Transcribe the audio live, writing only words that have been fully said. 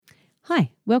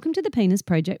Hi, welcome to the Penis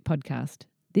Project podcast.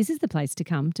 This is the place to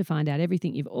come to find out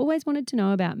everything you've always wanted to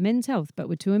know about men's health but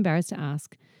were too embarrassed to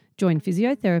ask. Join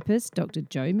physiotherapist Dr.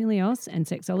 Joe Milios and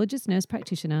sexologist nurse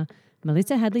practitioner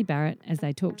Melissa Hadley-Barrett as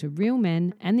they talk to real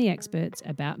men and the experts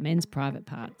about men's private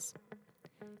parts.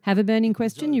 Have a burning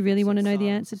question you really want to know the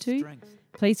answer to?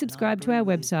 Please subscribe to our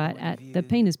website at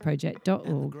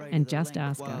thepenisproject.org and just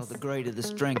ask us. The greater the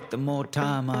strength, the more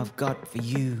time I've got for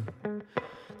you.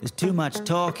 There's too much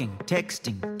talking,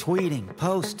 texting, tweeting,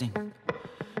 posting.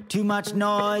 Too much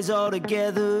noise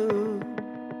altogether.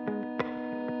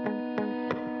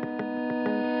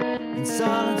 In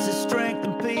silence is strength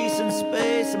and peace and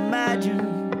space.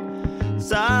 Imagine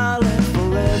silent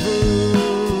forever.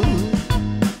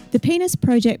 The Penis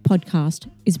Project podcast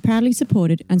is proudly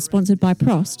supported and sponsored by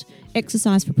PROST,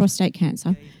 Exercise for Prostate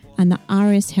Cancer, and the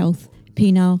RS Health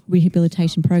Penile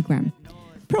Rehabilitation Program.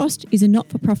 PROST is a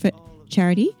not-for-profit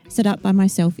charity set up by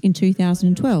myself in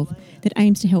 2012 that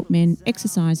aims to help men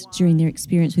exercise during their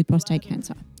experience with prostate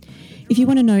cancer. If you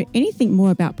want to know anything more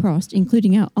about PROST,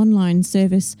 including our online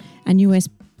service and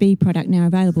USB product now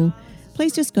available,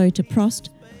 please just go to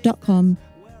prost.com.au.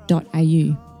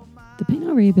 The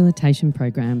Penile Rehabilitation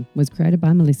Program was created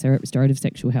by Melissa at Restorative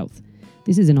Sexual Health.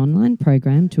 This is an online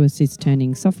program to assist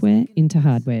turning software into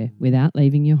hardware without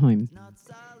leaving your home.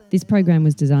 This program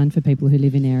was designed for people who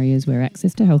live in areas where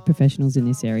access to health professionals in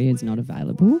this area is not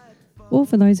available, or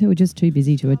for those who are just too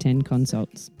busy to attend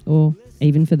consults, or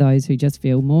even for those who just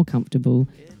feel more comfortable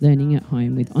learning at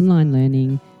home with online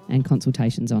learning and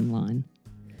consultations online.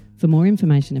 For more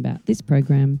information about this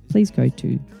program, please go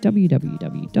to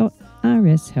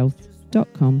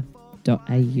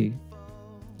www.rshealth.com.au.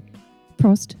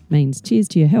 Prost means cheers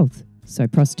to your health, so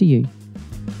prost to you.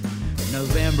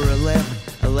 November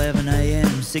 11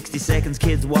 a.m. 60 seconds,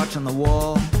 kids watch on the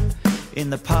wall.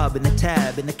 In the pub, in the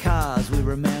tab, in the cars, we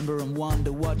remember and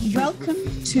wonder what. Welcome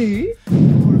to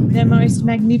the most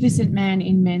magnificent man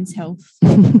in men's health,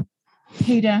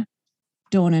 Peter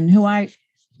Dornan, who I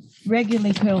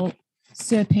regularly call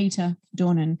Sir Peter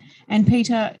Dornan. And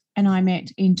Peter and I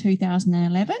met in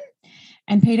 2011.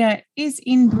 And Peter is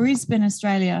in Brisbane,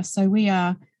 Australia. So we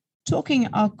are talking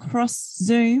across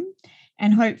Zoom,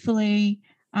 and hopefully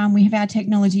we have our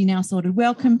technology now sorted.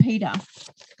 Welcome, Peter.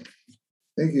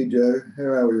 Thank you, Joe. How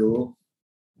are we all?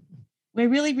 We're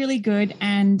really, really good.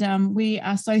 And we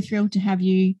are so thrilled to have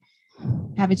you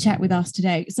have a chat with us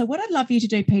today. So what I'd love you to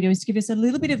do, Peter, is give us a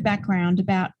little bit of background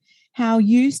about how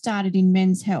you started in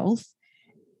men's health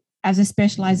as a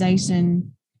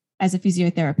specialisation as a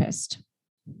physiotherapist.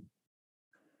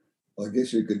 I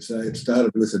guess you could say it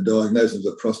started with a diagnosis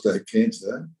of prostate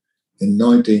cancer in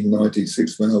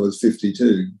 1996 when I was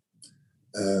 52.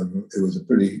 It was a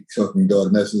pretty shocking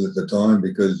diagnosis at the time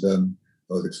because I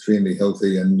was extremely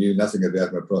healthy and knew nothing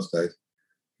about my prostate.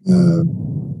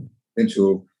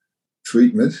 Eventual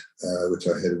treatment, which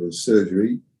I had was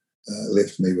surgery,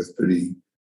 left me with pretty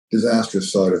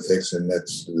disastrous side effects, and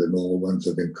that's the normal ones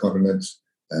of incontinence,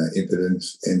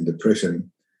 impotence and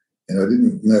depression. And I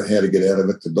didn't know how to get out of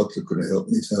it. The doctor couldn't help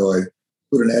me, so I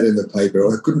put an ad in the paper.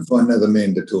 I couldn't find another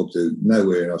man to talk to,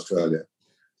 nowhere in Australia.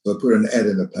 So I put an ad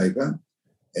in the paper,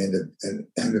 and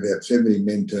about 70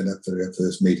 men turned up for our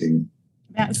first meeting.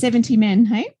 About 70 men,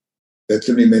 hey? About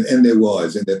 70 men and their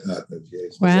wives and their partners,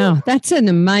 yes. Wow, that's an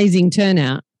amazing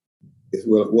turnout. Yes,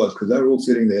 well, it was, because they were all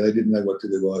sitting there. They didn't know what to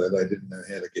do either. They didn't know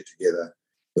how to get together.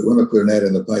 But when I put an ad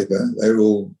in the paper, they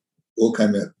all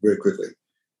came out very quickly.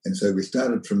 And so we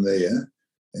started from there,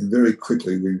 and very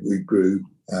quickly we grew.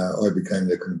 I became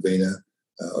the convener.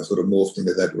 I sort of morphed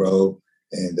into that role,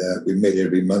 and we met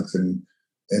every month, and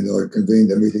I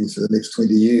convened the meetings for the next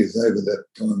 20 years. Over that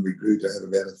time, we grew to have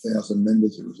about 1,000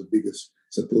 members. It was the biggest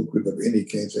support group of any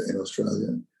cancer in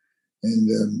Australia.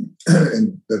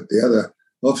 But the other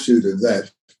offshoot of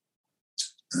that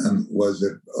was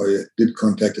that I did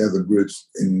contact other groups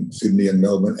in Sydney and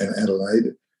Melbourne and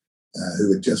Adelaide who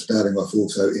were just starting off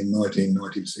also in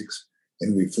 1996,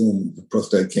 and we formed the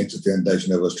Prostate Cancer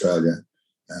Foundation of Australia,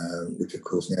 which of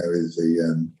course now is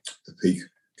the peak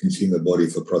consumer body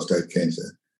for prostate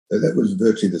cancer. So that was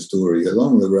virtually the story.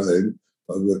 Along the road,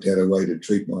 I worked out a way to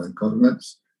treat my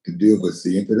incontinence, to deal with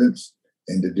the impotence,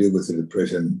 and to deal with the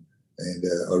depression. And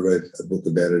I wrote a book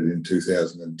about it in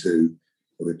 2002,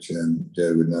 which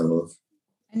Joe would know of.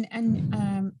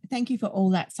 And thank you for all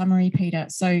that summary, Peter.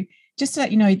 So just to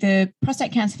let you know, the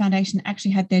Prostate Cancer Foundation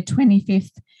actually had their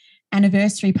 25th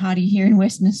anniversary party here in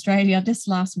Western Australia just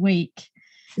last week.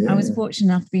 Yeah. I was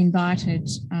fortunate enough to be invited,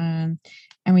 and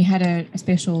we had a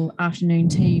special afternoon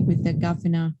tea with the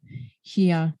governor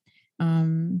here,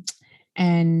 and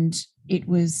it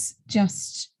was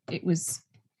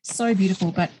so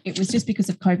beautiful, but it was just because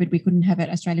of COVID we couldn't have it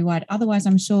Australia-wide. Otherwise,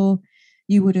 I'm sure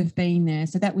you would have been there.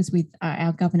 So that was with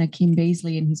our Governor, Kim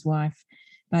Beazley, and his wife.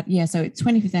 But yeah, so it's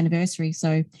 25th anniversary.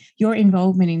 So your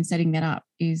involvement in setting that up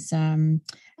is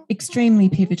extremely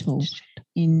pivotal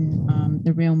in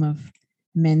the realm of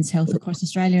men's health across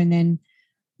Australia and then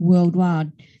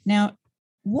worldwide. Now,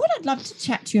 what I'd love to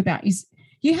chat to you about is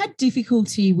you had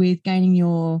difficulty with gaining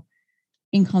your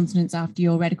incontinence after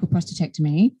your radical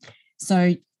prostatectomy.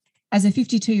 So as a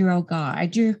 52-year-old guy,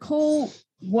 do you recall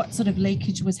what sort of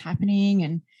leakage was happening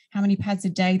and how many pads a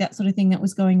day, that sort of thing that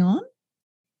was going on?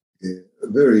 Yeah,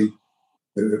 I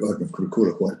can recall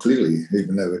it quite clearly,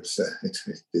 even though it's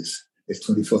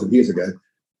 25 years ago.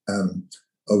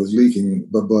 I was leaking,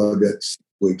 but by about 6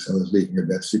 weeks, I was leaking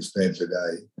about 6 pads a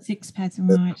day. 6 pads,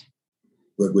 right.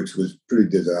 Which was pretty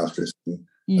disastrous. And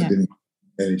yeah. I didn't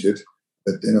manage it.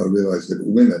 But then I realised that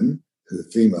women, who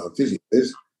are female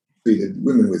physios, treated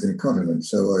women with incontinence.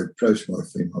 So I approached my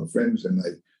female friends and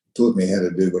they taught me how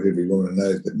to do what every woman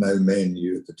knows, but no man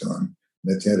knew at the time.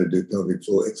 And that's how to do pelvic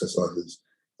floor exercises.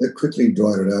 That quickly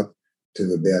dried it up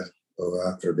to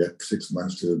after about 6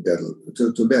 months, to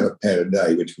about a pad a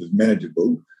day, which was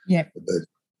manageable. Yeah. But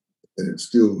it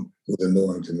still was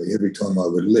annoying to me. Every time I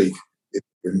would leak, it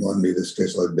reminded me of the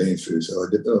stress I'd been through. So I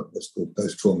developed what's called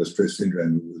post-trauma stress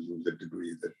syndrome, was a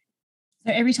degree of it.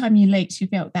 So every time you leaked, you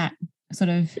felt that sort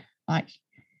of like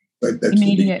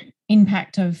immediate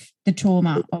impact of the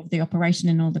trauma of the operation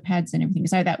and all the pads and everything.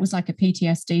 So that was like a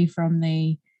PTSD from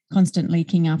the constant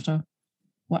leaking after,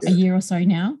 a year or so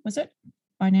now, was it,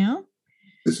 by now?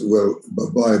 Well,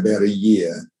 by about a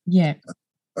year, yeah,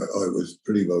 I was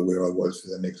pretty well where I was for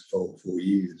the next 4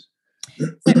 years.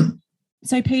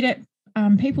 So Peter,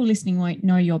 people listening won't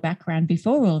know your background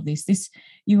before all of this.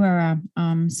 You are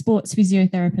a sports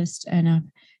physiotherapist and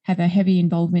have a heavy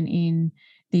involvement in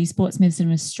the Sports Medicine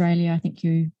of Australia. I think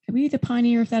were you the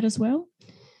pioneer of that as well?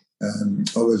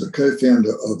 I was a co-founder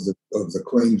of the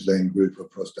Queensland group of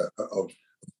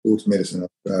Sports Medicine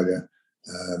Australia.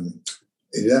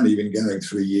 It had only been going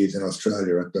 3 years in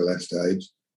Australia up to that stage,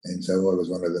 and so I was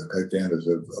one of the co-founders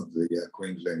of the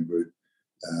Queensland group.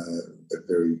 But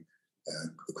very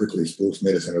quickly, Sports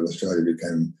Medicine of Australia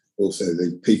became also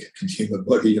the peak consumer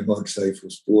body, you might say, for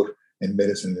sport and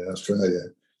medicine in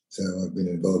Australia. So I've been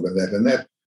involved in that, and that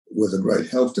was a great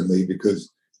help to me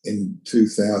because in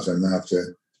 2000,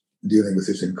 after dealing with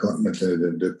this incontinence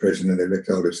and depression and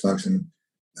erectile dysfunction,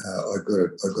 I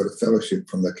got a fellowship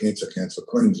from the Cancer Council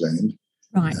Queensland.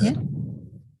 Right, yeah.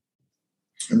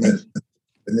 And then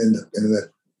in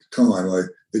that time, I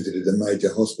visited the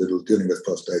major hospitals dealing with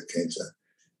prostate cancer,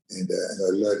 and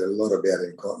I learned a lot about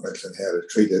incontinence and how to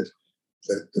treat it.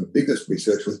 But the biggest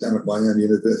research was done at my own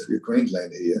University of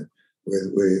Queensland here, where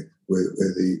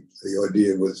the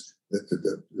idea was that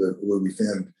where we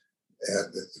found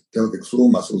out that the pelvic floor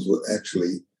muscles were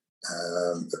actually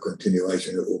a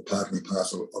continuation or part and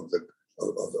parcel of the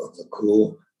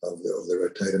core of the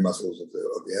rotator muscles of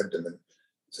the abdomen.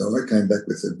 So I came back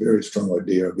with a very strong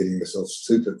idea of getting myself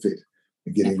super fit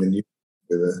and getting the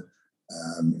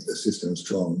system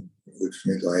strong, which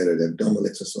meant I added abdominal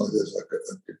exercises, I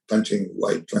could punching,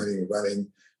 weight training,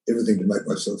 running, everything to make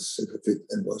myself super fit.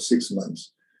 And by 6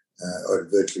 months,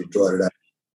 I'd virtually dried it up.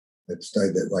 It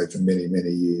stayed that way for many, many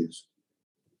years.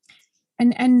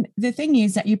 And the thing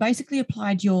is that you basically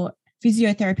applied your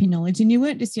physiotherapy knowledge, and you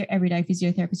weren't just your everyday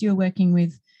physiotherapist. You were working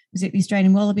with, was it the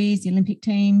Australian Wallabies, the Olympic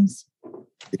teams?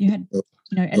 You had,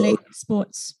 elite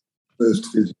sports. First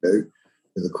physio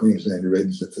for the Queensland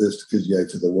Reds, the first physio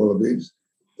for the Wallabies,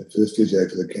 the first physio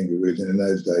for the Kangaroos, and in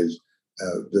those days,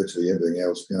 virtually everything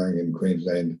else going in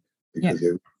Queensland because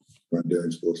everyone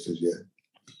doing sports physio.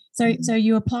 So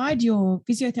you applied your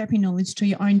physiotherapy knowledge to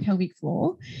your own pelvic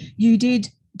floor. You did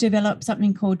develop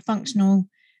something called functional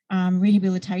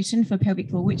rehabilitation for pelvic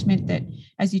floor, which meant that,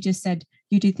 as you just said,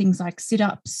 you did things like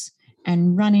sit-ups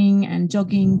and running and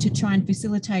jogging to try and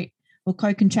facilitate or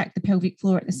co-contract the pelvic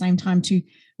floor at the same time to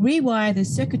rewire the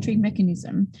circuitry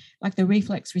mechanism, like the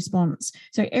reflex response.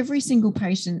 So every single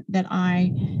patient that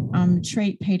I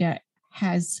treat, Peter,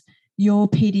 has your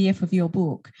PDF of your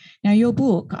book. Now, your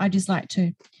book, I just like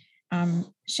to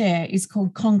share, is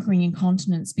called Conquering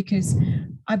Incontinence, because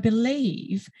I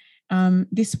believe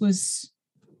this was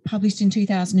published in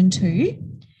 2002,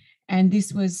 and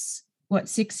this was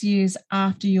 6 years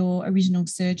after your original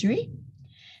surgery,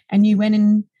 and you went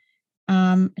and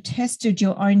tested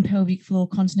your own pelvic floor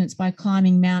continence by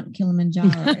climbing Mount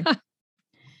Kilimanjaro.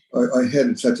 I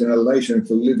had such an elation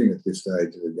for living at this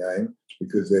stage of the game,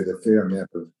 because there's a fair amount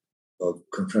of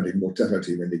confronting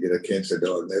mortality when you get a cancer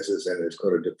diagnosis, and it's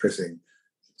quite a depressing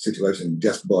situation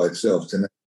just by itself to know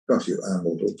gosh, you are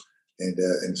mortal.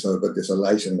 And so I got this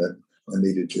elation that I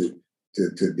needed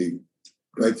to be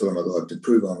grateful I'm alive, to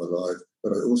prove I'm alive,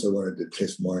 but I also wanted to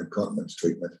test my incontinence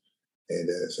treatment. And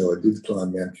so I did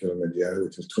climb Mount Kilimanjaro,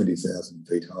 which was 20,000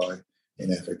 feet high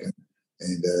in Africa.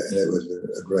 And that was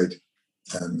a great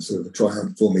sort of a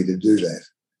triumph for me to do that.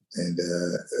 And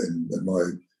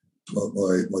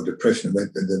my depression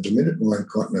went, the minute my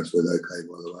incontinence was okay,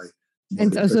 by the way.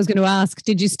 And so I was going to ask,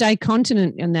 did you stay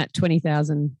continent in that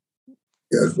 20,000?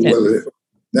 Yeah, well,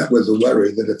 that was a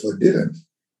worry that if I didn't,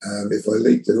 if I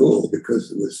leaked at all,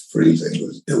 because it was freezing,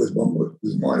 it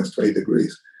was minus 20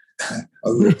 degrees, I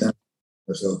would have done it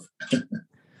myself.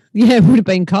 Yeah, it would have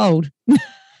been cold.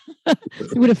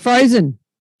 It would have frozen.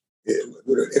 Yeah,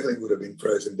 everything would have been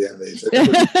frozen down there. So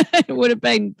it would have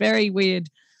been very weird.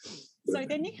 So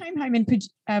then you came home and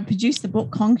produced the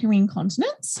book Conquering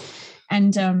Continence,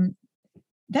 and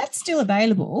that's still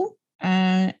available.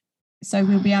 So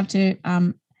we'll be able to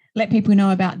let people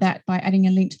know about that by adding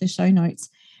a link to the show notes.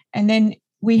 And then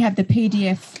we have the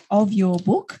PDF of your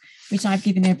book, which I've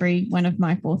given every one of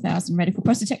my 4,000 radical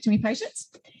prostatectomy patients,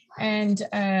 and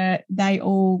they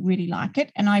all really like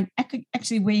it. And I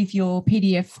actually weave your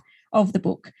PDF of the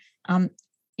book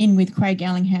in with Craig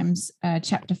Allingham's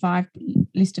Chapter 5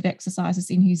 list of exercises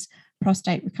in his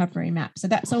prostate recovery map. So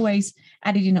that's always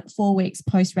added in at 4 weeks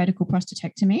post-radical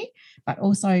prostatectomy, but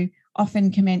also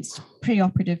often commenced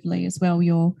preoperatively as well,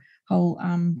 your whole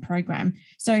program.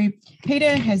 So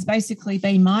Peter has basically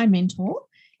been my mentor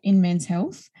in men's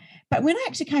health. But when I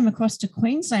actually came across to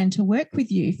Queensland to work with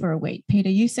you for a week, Peter,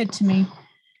 you said to me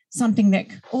something that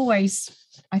always,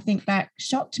 I think back,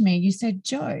 shocked me. You said,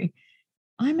 Jo,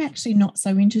 I'm actually not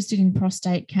so interested in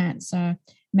prostate cancer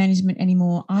management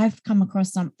anymore. I've come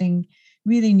across something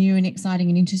really new and exciting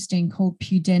and interesting called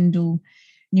Pudendal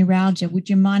Neuralgia. Would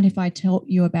you mind if I taught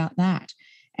you about that?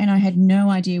 And I had no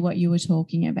idea what you were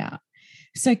talking about.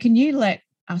 So can you let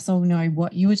us all know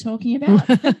what you were talking about?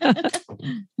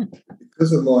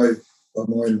 Because of my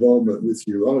involvement with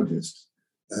urologists,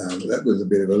 that was a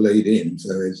bit of a lead in.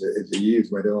 So as the years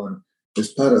went on, as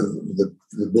part of the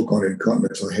book on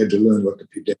incontinence, I had to learn what the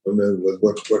pudendal nerve was,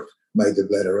 what made the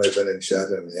bladder open and shut,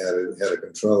 and how to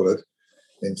control it.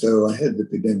 And so I had the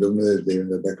pudendal nerve there in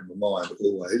the back of my mind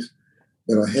always.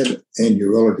 But I had an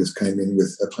urologist came in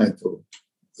with a painful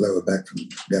lower back from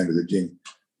going to the gym.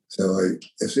 So I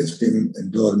assessed him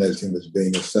and diagnosed him as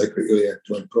being a sacroiliac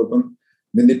joint problem,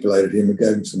 manipulated him and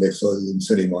gave him some exercises and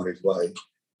sent him on his way.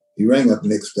 He rang up the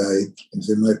next day and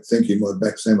said, mate, thank you, my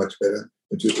back's so much better,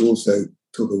 but you also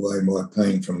took away my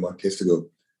pain from my testicle.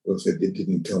 Well, I said, you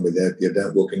didn't tell me that. You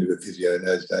don't walk into a physio in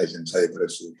those days and say you've got a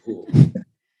sore paw.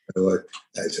 So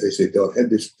he said, I've had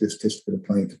this testicle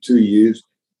pain for 2 years.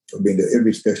 I've been to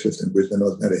every specialist in Brisbane. I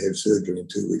was going to have surgery in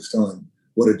 2 weeks' time.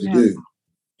 What did you do?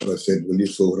 And I said, well, you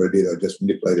saw what I did. I just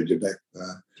manipulated your back.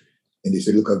 And he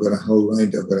said, look, I've got a whole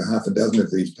range. I've got a half a dozen of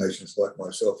these patients like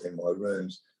myself in my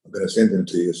rooms. I'm going to send them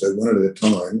to you. So one at a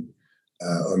time,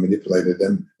 I manipulated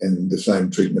them and the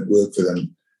same treatment worked for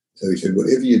them. So he said,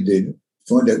 whatever you did,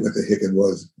 find out what the heck it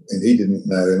was. And he didn't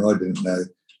know and I didn't know.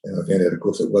 And I found out, of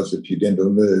course, it was the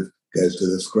pudendal nerve goes to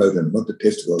the scrotum, not the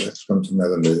testicle. That's from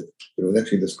another nerve. But it was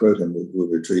actually the scrotum we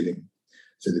were treating.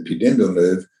 So the pudendal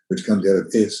nerve, which comes out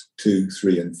of S, 2,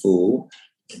 3, and 4,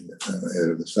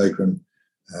 out of the sacrum,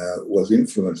 was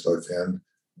influenced, I found,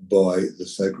 by the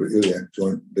sacroiliac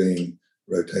joint being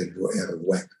rotated or out of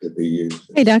whack to be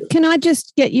used. Peter, can I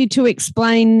just get you to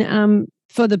explain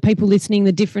for the people listening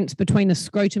the difference between a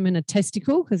scrotum and a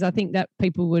testicle? Because I think that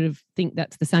people would have think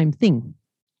that's the same thing.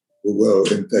 Well,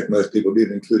 in fact, most people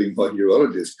did, including my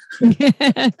urologist.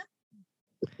 The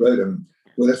scrotum,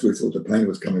 well, that's where we thought the pain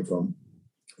was coming from.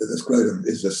 But the scrotum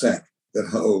is the sac that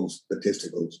holds the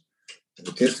testicles. And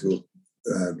the testicle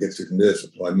gets its nerve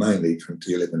supply mainly from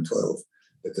T11, 12.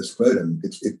 But the scrotum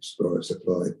gets its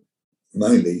supply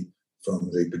mainly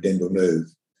from the pudendal nerve.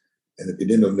 And the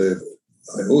pudendal nerve,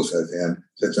 I also found,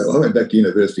 so I went back to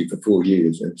university for 4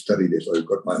 years and studied this. I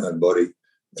got my own body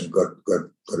and got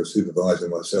a supervisor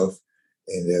myself,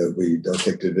 and we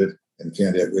dissected it and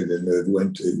found out where the nerve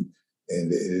went to,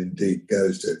 and it indeed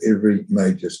goes to every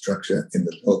major structure in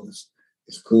the pelvis.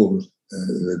 It's called,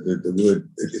 the word,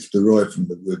 it's derived from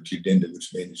the word pudendal,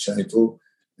 which means shameful,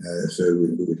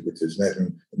 which is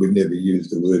Latin. We've never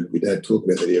used the word, we don't talk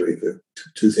about that area for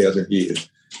 2,000 years,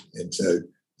 and so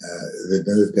the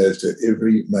nerve goes to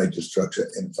every major structure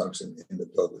and function in the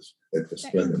pelvis.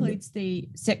 That includes the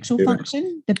sexual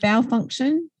function, the bowel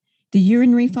function, the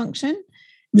urinary function,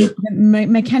 the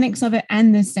mechanics of it,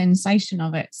 and the sensation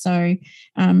of it. So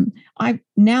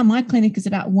now my clinic is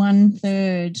about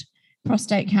 1/3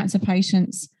 prostate cancer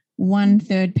patients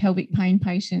 1/3 pelvic pain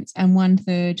patients and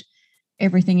 1/3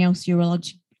 everything else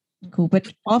urological.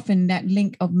 But often that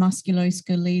link of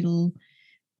musculoskeletal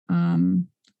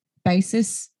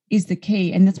basis is the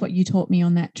key, and that's what you taught me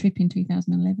on that trip in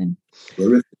 2011. Well,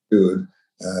 rest assured,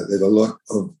 there's a lot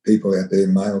of people out there,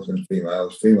 males and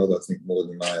females. Females, I think, more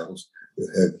than males, who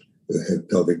have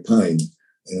pelvic pain,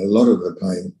 and a lot of the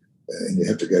pain, and you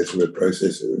have to go through a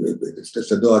process. It's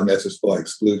just a diagnosis by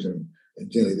exclusion,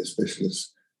 and generally the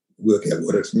specialists work out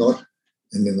what it's not,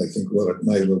 and then they think, well, it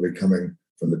may well be coming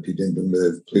from the pudendal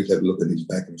nerve. Please have a look at his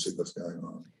back and see what's going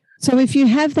on. So if you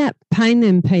have that pain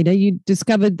then, Peter, you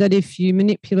discovered that if you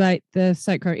manipulate the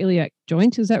sacroiliac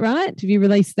joint, is that right? If you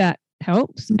release that,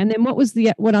 helps. And then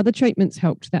what other treatments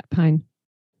helped that pain?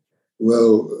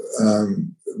 Well,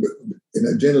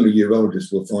 generally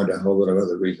urologists will find a whole lot of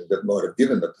other reasons that might have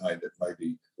given the pain. That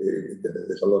maybe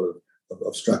there's a lot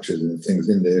of structures and things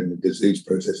in there and disease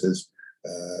processes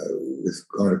with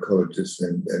gynecologists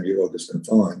and urologists can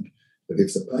find. But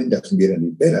if the pain doesn't get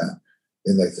any better,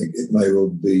 then they think it may well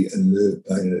be a nerve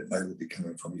pain and it may well be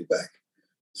coming from your back.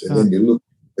 So then you look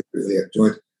at the iliac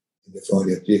joint and you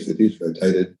find out, yes, it is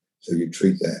rotated, so you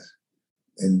treat that.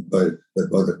 But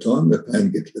by the time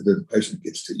the patient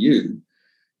gets to you,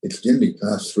 it's generally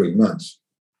past 3 months.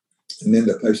 And then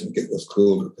the patient gets what's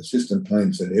called a persistent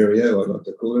pain scenario, I like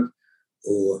to call it,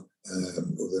 or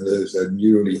the nerves are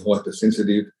neurally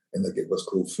hypersensitive and they get what's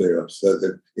called flare-ups. So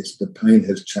that the pain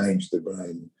has changed the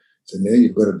brain. So now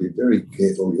you've got to be very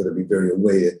careful, you've got to be very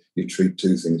aware. You treat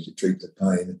two things, you treat the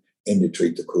pain and you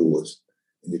treat the cause.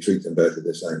 And you treat them both at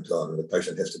the same time. And the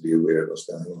patient has to be aware of what's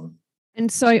going on.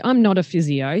 And so I'm not a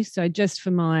physio, so just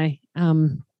for my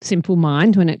simple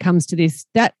mind when it comes to this,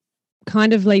 that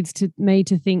kind of leads to me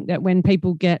to think that when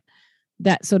people get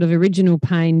that sort of original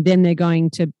pain, then they're going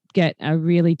to get a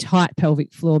really tight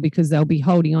pelvic floor because they'll be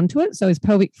holding onto it. So is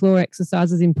pelvic floor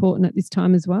exercises important at this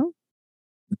time as well?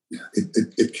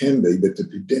 It can be, but the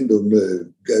pudendal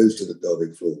nerve goes to the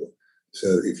pelvic floor.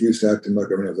 So if you start to muck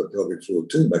around with the pelvic floor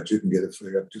too much, you can get a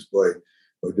flare up just by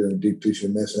doing deep tissue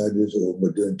massages or by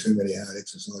doing too many hard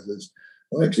exercises.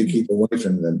 I actually keep away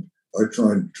from them. I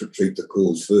try and treat the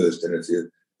cause first, and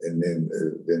then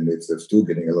if they're still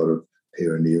getting a lot of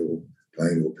perineal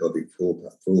pain or pelvic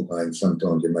floor pain,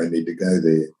 sometimes you may need to go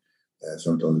there.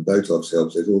 Sometimes Botox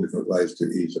helps. There's all different ways to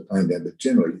ease the pain down. But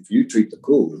generally, if you treat the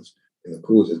cause, and the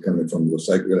cause is coming from your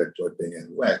sacroiliac joint being out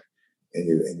of whack, and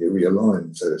you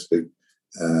realign, so to speak,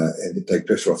 and you take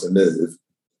pressure off the nerve,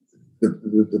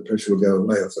 the pressure will go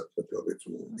away off the pelvic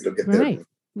floor. It'll get better. Right.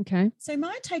 Okay. So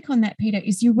my take on that, Peter,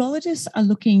 is urologists are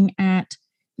looking at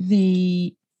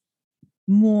the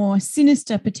more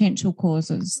sinister potential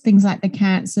causes, things like the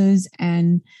cancers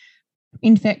and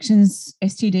infections,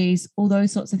 STDs, all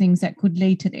those sorts of things that could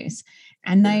lead to this.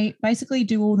 And they basically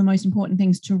do all the most important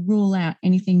things to rule out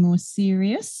anything more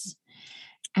serious.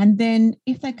 And then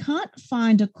if they can't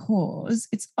find a cause,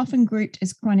 it's often grouped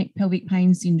as chronic pelvic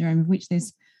pain syndrome, of which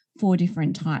there's 4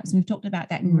 different types. And we've talked about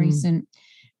that in recent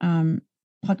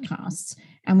podcasts.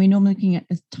 And we're normally looking at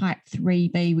the type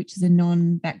 3B, which is a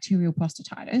non-bacterial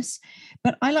prostatitis.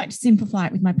 But I like to simplify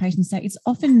it with my patients, say it's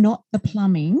often not the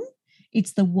plumbing,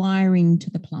 it's the wiring to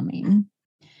the plumbing.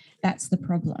 That's the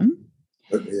problem.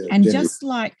 And just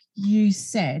like you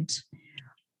said,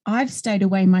 I've stayed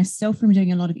away myself from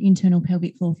doing a lot of internal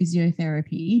pelvic floor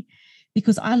physiotherapy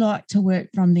because I like to work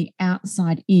from the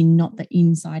outside in, not the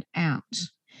inside out.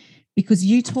 Because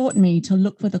you taught me to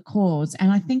look for the cause.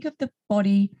 And I think of the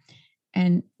body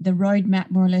and the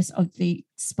roadmap, more or less, of the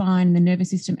spine and the nervous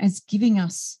system as giving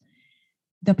us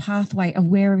the pathway of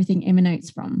where everything emanates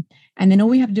from. And then all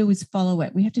we have to do is follow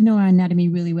it. We have to know our anatomy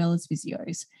really well as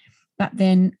physios. But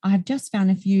then I've just found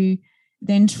if you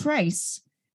then trace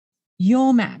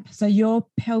your map, so your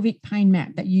pelvic pain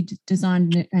map that you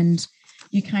designed and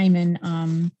you came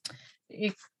and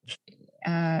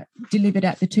delivered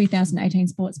at the 2018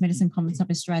 Sports Medicine Conference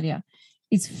of Australia,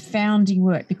 is founding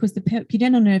work because the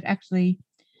pudendal nerve actually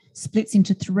splits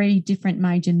into 3 different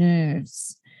major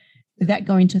nerves that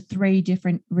go into 3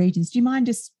 different regions. Do you mind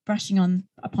just brushing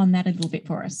upon that a little bit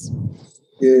for us?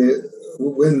 Yeah,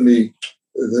 when the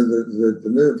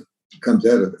nerve comes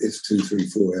out of S2, 3,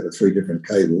 4, out of 3 different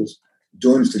cables,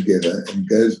 joins together and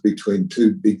goes between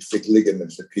 2 big thick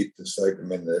ligaments that keep the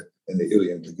sacrum and the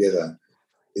ilium together.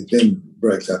 It then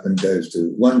breaks up and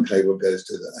one cable goes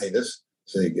to the anus,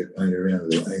 so you get pain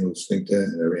around the anal sphincter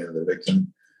and around the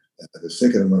rectum. The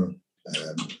second one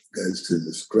goes to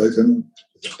the scrotum,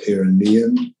 the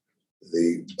perineum,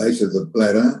 the base of the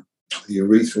bladder, the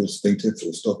urethral sphincter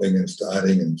for stopping and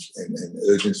starting and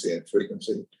urgency and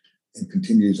frequency, and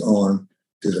continues on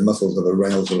to the muscles of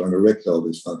arousal and erectile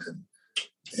dysfunction,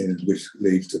 and which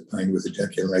leads to pain with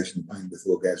ejaculation, pain with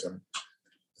orgasm.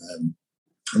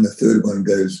 And the third one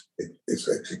it's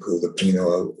actually called the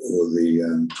penile or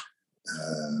the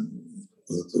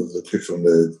clitoral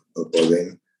nerve by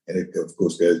then, and it of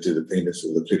course goes to the penis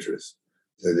or the clitoris.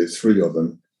 So there's three of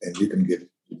them, and you can get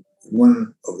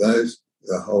one of those,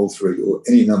 the whole three, or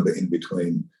any number in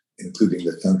between, including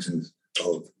the functions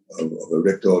of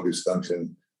erectile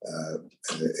dysfunction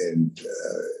and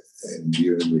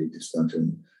urinary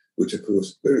dysfunction, which of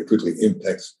course very quickly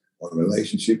impacts on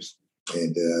relationships,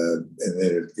 and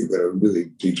then you've got a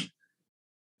really big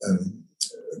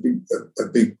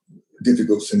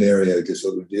difficult scenario to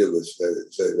sort of deal with.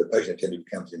 So the patient generally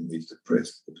comes in, he's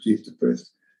depressed, or she's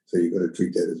depressed, so you've got to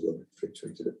treat that as well,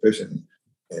 treat the depression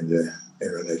and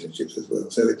relationships as well.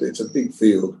 So it's a big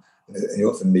field, and you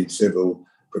often need several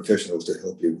professionals to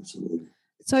help you.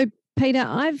 So, Peter,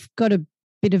 I've got a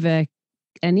bit of an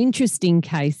interesting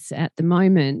case at the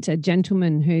moment, a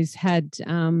gentleman who's had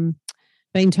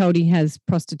been told he has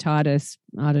prostatitis,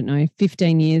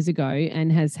 15 years ago,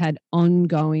 and has had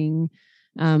ongoing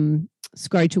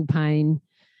scrotal pain.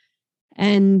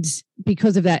 And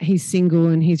because of that, he's single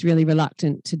and he's really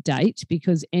reluctant to date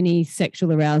because any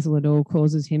sexual arousal at all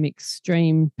causes him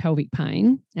extreme pelvic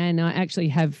pain. And I actually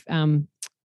have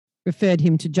referred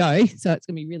him to Joe, so it's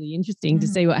going to be really interesting to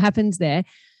see what happens there.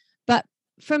 But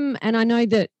and I know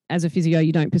that as a physio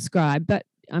you don't prescribe, but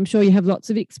I'm sure you have lots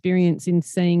of experience in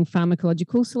seeing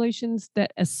pharmacological solutions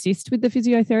that assist with the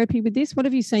physiotherapy with this. What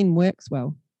have you seen works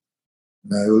well?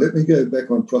 No, let me go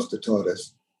back on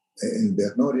prostatitis. In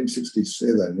about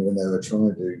 1967, when they were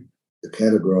trying to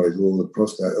categorise all the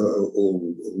prostate,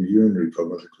 all urinary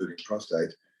problems, including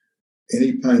prostate,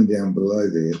 any pain down below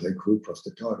there, they called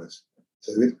prostatitis.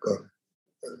 So it got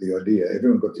the idea,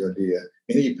 everyone got the idea,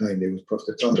 any pain there was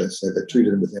prostatitis, so they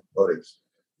treated them with antibiotics,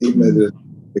 even though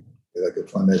they could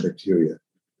find no bacteria.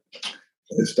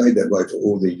 And it stayed that way for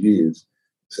all these years.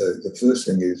 So the first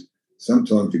thing is,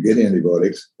 sometimes you get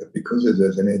antibiotics, but because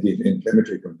there's an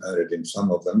anti-inflammatory component in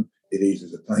some of them, it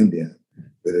eases the pain down,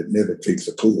 but it never treats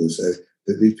the cause. So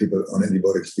these people are on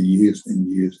antibiotics for years and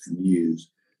years and years.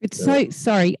 It's so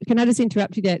sorry, can I just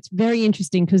interrupt you there? It's very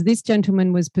interesting because this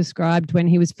gentleman was prescribed when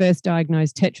he was first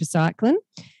diagnosed tetracycline,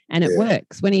 and it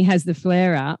works when he has the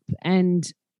flare up.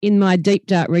 And in my deep,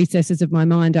 dark recesses of my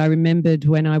mind, I remembered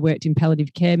when I worked in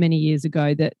palliative care many years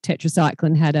ago that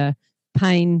tetracycline had a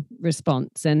pain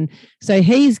response. And so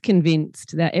he's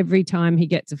convinced that every time he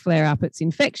gets a flare up, it's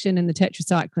infection and the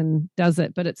tetracycline does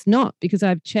it, but it's not, because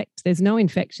I've checked, there's no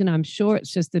infection. I'm sure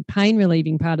it's just the pain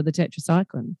relieving part of the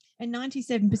tetracycline. And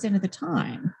 97% of the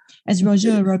time, as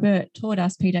Roger Robert taught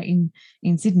us, Peter,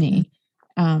 in Sydney,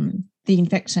 the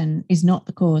infection is not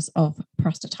the cause of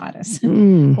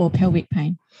prostatitis or pelvic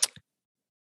pain.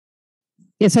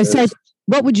 Yeah. So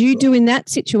what would you do in that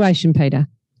situation, Peter?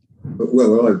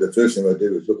 Well, the first thing I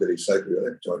do is look at his sacral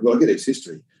electrolyte. Well, I get his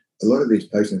history. A lot of these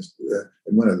patients,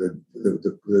 and one of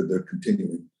the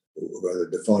continuing or rather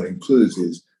defining clues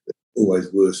is they're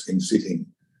always worse in sitting,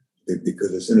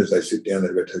 because as soon as they sit down,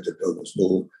 they rotate the pelvis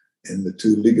wall, and the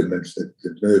two ligaments that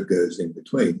the nerve goes in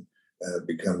between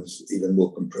becomes even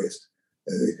more compressed.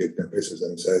 It compresses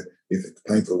them. So if it's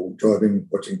painful driving,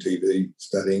 watching TV,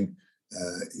 studying,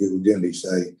 you will generally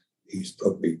say he's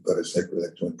probably got a sacral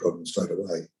electrolyte problem straight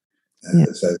away.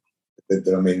 So,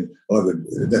 but I mean,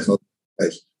 that's not the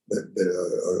case, but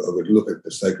I would look at the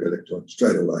sacral electrolyte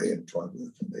straight away and try and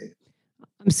work from there.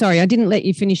 I'm sorry, I didn't let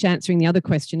you finish answering the other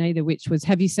question either, which was,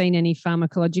 have you seen any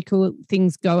pharmacological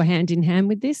things go hand in hand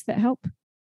with this that help?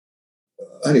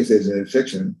 Only if there's an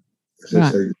infection. So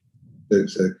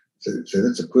that's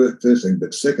the first thing.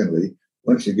 But secondly,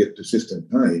 once you get persistent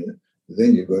pain,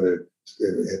 then you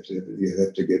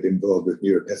have to get involved with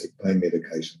neuropathic pain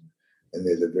medication. And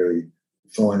there's a very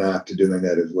fine art to doing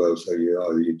that as well. So you're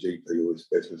either your GP or a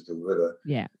specialist or whatever.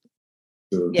 Yeah.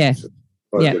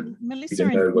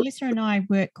 Melissa and I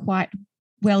work quite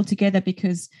well together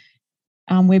because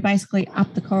we're basically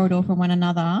up the corridor from one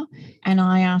another, and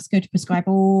I ask her to prescribe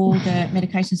all the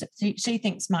medications that she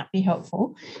thinks might be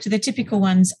helpful. So the typical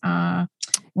ones are,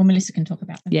 well, Melissa can talk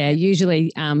about them. Yeah,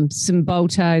 usually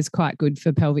Cymbalta is quite good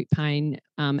for pelvic pain,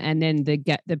 and then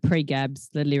the pre-GABs,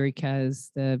 the Lyricas,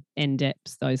 the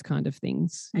NDEPs, those kind of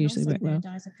things and usually work well.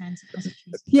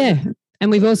 Yeah. And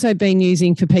we've also been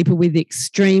using, for people with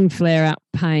extreme flare-up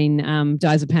pain,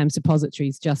 diazepam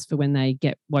suppositories, just for when they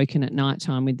get woken at night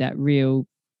time with that real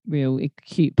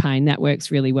acute pain. That works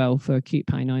really well for acute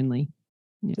pain only.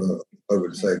 Yeah. Well, I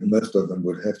would say most of them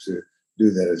would have to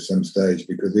do that at some stage,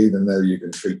 because even though you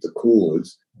can treat the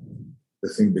cause, the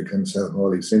thing becomes so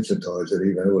highly sensitized that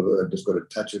even they've just got to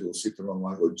touch it or sit the wrong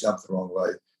way or jump the wrong way,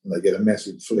 and they get a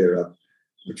massive flare-up,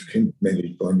 which can be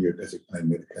managed by neuropathic pain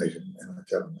medication. And I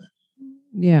tell them that.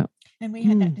 Yeah. And we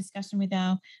had that discussion with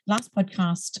our last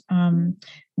podcast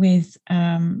with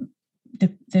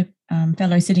the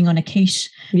fellow sitting on a quiche.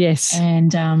 Yes.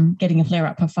 And getting a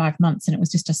flare-up for 5 months, and it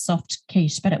was just a soft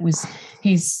quiche, but it was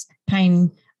his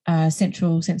pain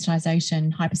central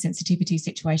sensitization hypersensitivity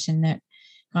situation that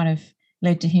kind of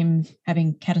led to him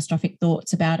having catastrophic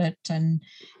thoughts about it, and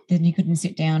then he couldn't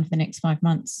sit down for the next 5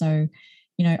 months. So,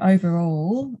 you know,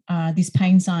 overall, this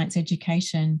pain science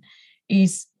education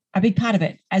is a big part of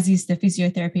it, as is the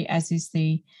physiotherapy, as is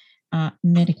the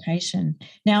medication.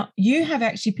 Now, you have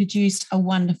actually produced a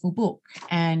wonderful book,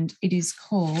 and it is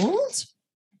called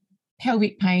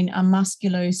Pelvic Pain, a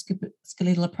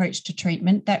Musculoskeletal Approach to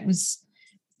Treatment. That was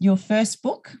your first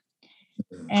book.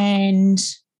 And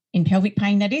in pelvic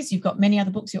pain, that is. You've got many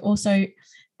other books. You're also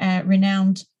a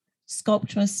renowned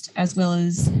sculpturist as well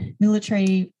as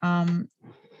military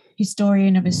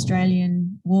historian of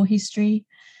Australian war history.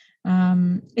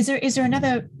 Is there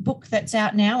another book that's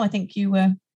out now? I think you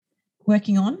were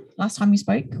working on last time we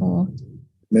spoke, or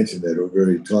mentioned that, or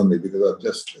very timely, because I've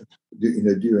just,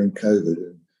 during COVID,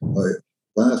 and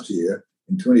last year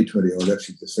in 2020, I was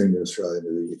actually the Senior Australian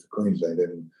of the Year for Queensland,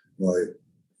 and my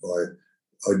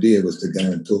idea was to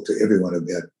go and talk to everyone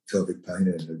about pelvic pain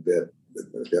and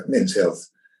about men's health,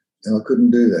 and I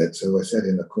couldn't do that, so I sat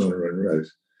in a corner and wrote.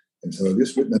 And so I've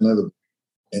just written another book,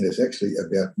 and it's actually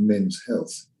about men's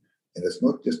health. And it's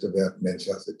not just about men's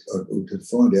health. To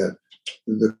find out,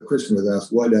 the question was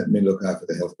asked, why don't men look after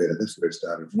their health better? That's where it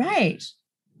started from. Right.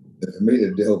 And for me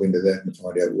to delve into that and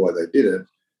find out why they did it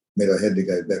meant I had to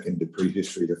go back into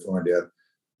prehistory to find out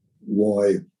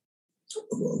what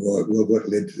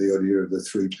led to the idea of the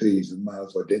 3 Ps of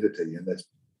male's identity, and that's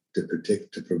to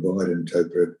protect, to provide, and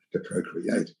to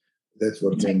procreate. That's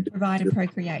what men do. Provide and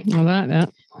procreate. I like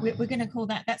that. We're going to call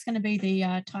that's going to be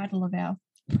the title of our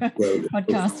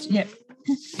podcast. Yep.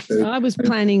 So, I was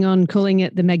planning on calling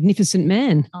it The Magnificent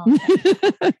Man. Oh,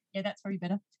 okay. Yeah, that's probably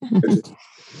better.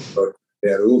 But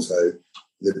also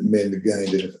that men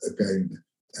gained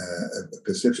a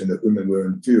perception that women were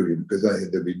inferior because they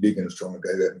had to be big and strong and go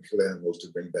out and kill animals to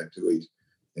bring back to eat.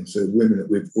 And so women,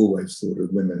 we've always thought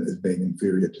of women as being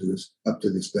inferior to us up to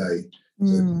this day.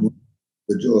 So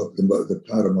the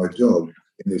part of my job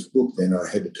in this book, then I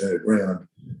had to turn it around,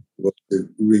 was to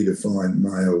redefine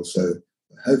male. So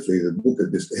hopefully the book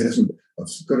of this,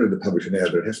 I've got it to publish now,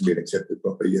 but it hasn't been accepted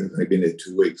properly yet. It's only been there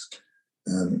 2 weeks.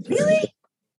 Really?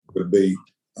 Would be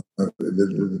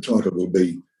the title will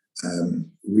be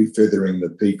Refeathering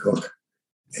the Peacock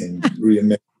and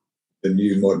Reimagine the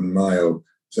New Modern Male.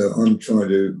 So I'm trying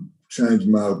to change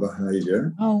male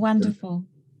behaviour. Oh, wonderful.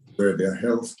 For our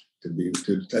health, to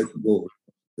take more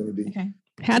responsibility. Okay.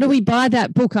 How do we buy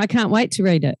that book? I can't wait to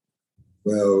read it.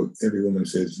 Well, every woman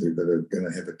says they're going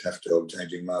to have a tough job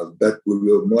changing males, but we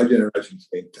will. My generation's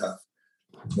been tough.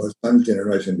 My son's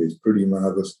generation is pretty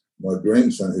marvellous. My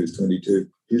grandson, who's 22,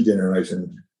 his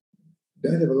generation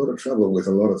don't have a lot of trouble with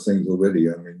a lot of things already.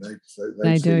 I mean,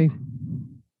 they do.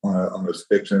 On a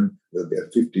spectrum with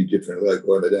about 50 different loci,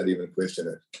 they don't even question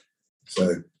it.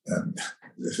 So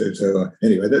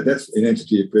anyway, that's in answer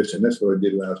to your question. That's what I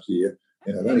did last year,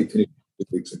 and I've only finished 2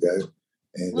 weeks ago.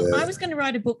 And, well, I was going to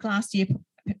write a book last year,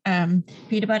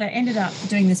 Peter, but I ended up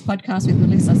doing this podcast with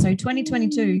Melissa. So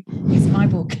 2022 is my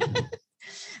book.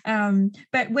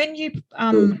 But when you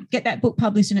get that book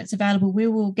published and it's available, we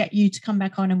will get you to come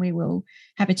back on and we will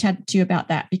have a chat to you about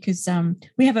that, because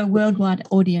we have a worldwide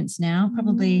audience now.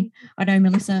 Probably, I know,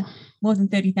 Melissa, more than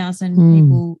 30,000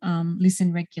 people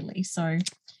listen regularly. So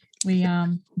we are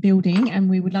building, and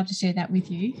we would love to share that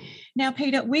with you. Now,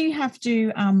 Peter, we have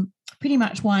to pretty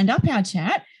much wind up our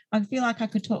chat. I feel like I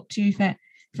could talk to you for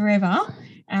forever.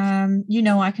 You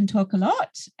know, I can talk a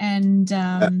lot, and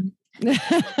no. We've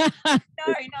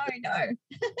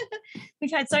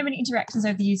had so many interactions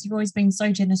over the years. You've always been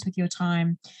so generous with your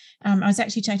time. I was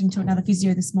actually chatting to another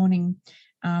physio this morning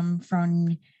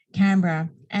from Canberra,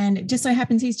 and it just so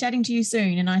happens he's chatting to you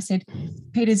soon. And I said,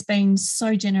 Peter's been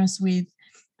so generous with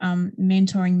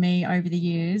mentoring me over the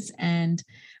years, and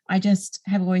I just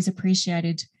have always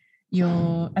appreciated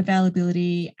your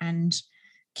availability and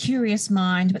curious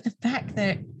mind. But the fact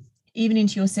that even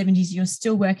into your 70s, you're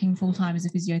still working full-time as a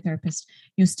physiotherapist,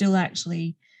 you're still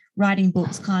actually writing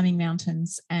books, climbing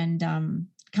mountains, and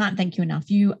can't thank you enough.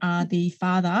 You are the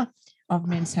father of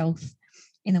men's health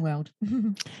in the world.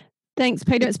 Thanks,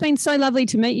 Peter. It's been so lovely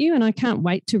to meet you, and I can't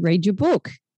wait to read your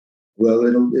book. Well,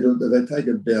 they take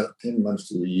about 10 months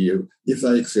to a year if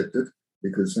they accept it.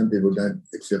 because some people don't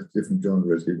accept different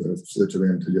genres. You've got to search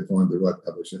around until you find the right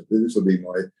publisher. This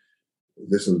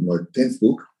was my 10th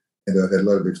book, and I've had a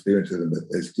lot of experience with them, but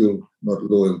they're still not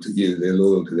loyal to you. They're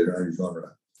loyal to their own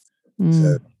genre.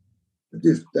 So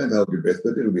just don't hold your breath,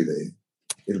 but it'll be there.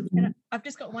 And I've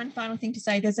just got one final thing to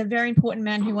say. There's a very important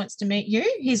man who wants to meet you.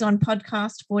 He's on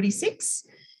podcast 46,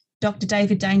 Dr.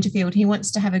 David Dangerfield. He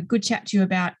wants to have a good chat to you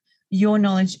about your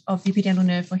knowledge of the pudendal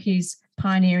nerve for his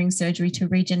pioneering surgery to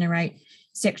regenerate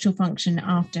sexual function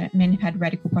after men have had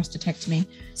radical prostatectomy.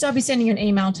 So I'll be sending you an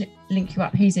email to link you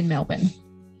up. He's in Melbourne.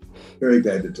 Very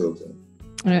glad to talk to him.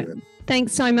 All right.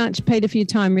 Thanks so much, Peter, for your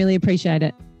time. Really appreciate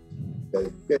it. Okay,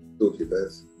 good to talk to you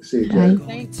both. See you, Bye. Joe.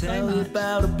 Thanks Tell so you much.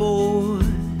 about a boy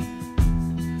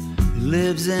who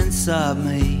lives inside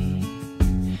me.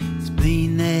 He's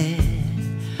been there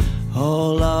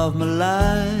all of my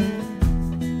life.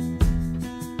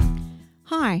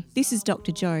 Hi, this is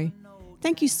Dr. Joe.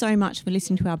 Thank you so much for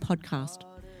listening to our podcast.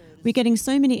 We're getting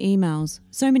so many emails,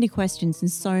 so many questions and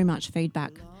so much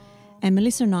feedback. And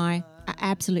Melissa and I are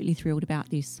absolutely thrilled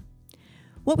about this.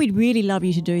 What we'd really love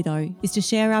you to do, though, is to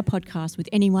share our podcast with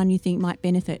anyone you think might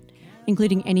benefit,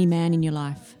 including any man in your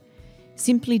life.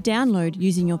 Simply download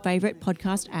using your favourite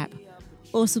podcast app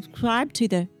or subscribe to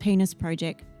the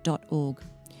penisproject.org.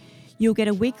 You'll get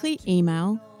a weekly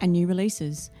email and new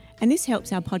releases, and this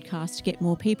helps our podcast to get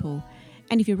more people.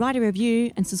 And if you write a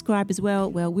review and subscribe as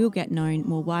well, we'll get known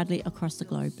more widely across the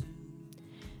globe.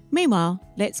 Meanwhile,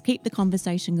 let's keep the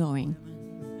conversation going.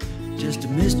 Just a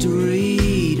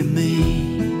mystery to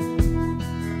me.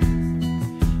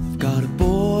 I've got a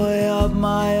boy of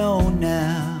my own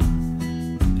now.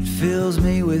 It fills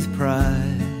me with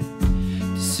pride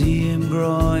to see him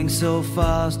growing so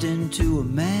fast into a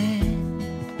man.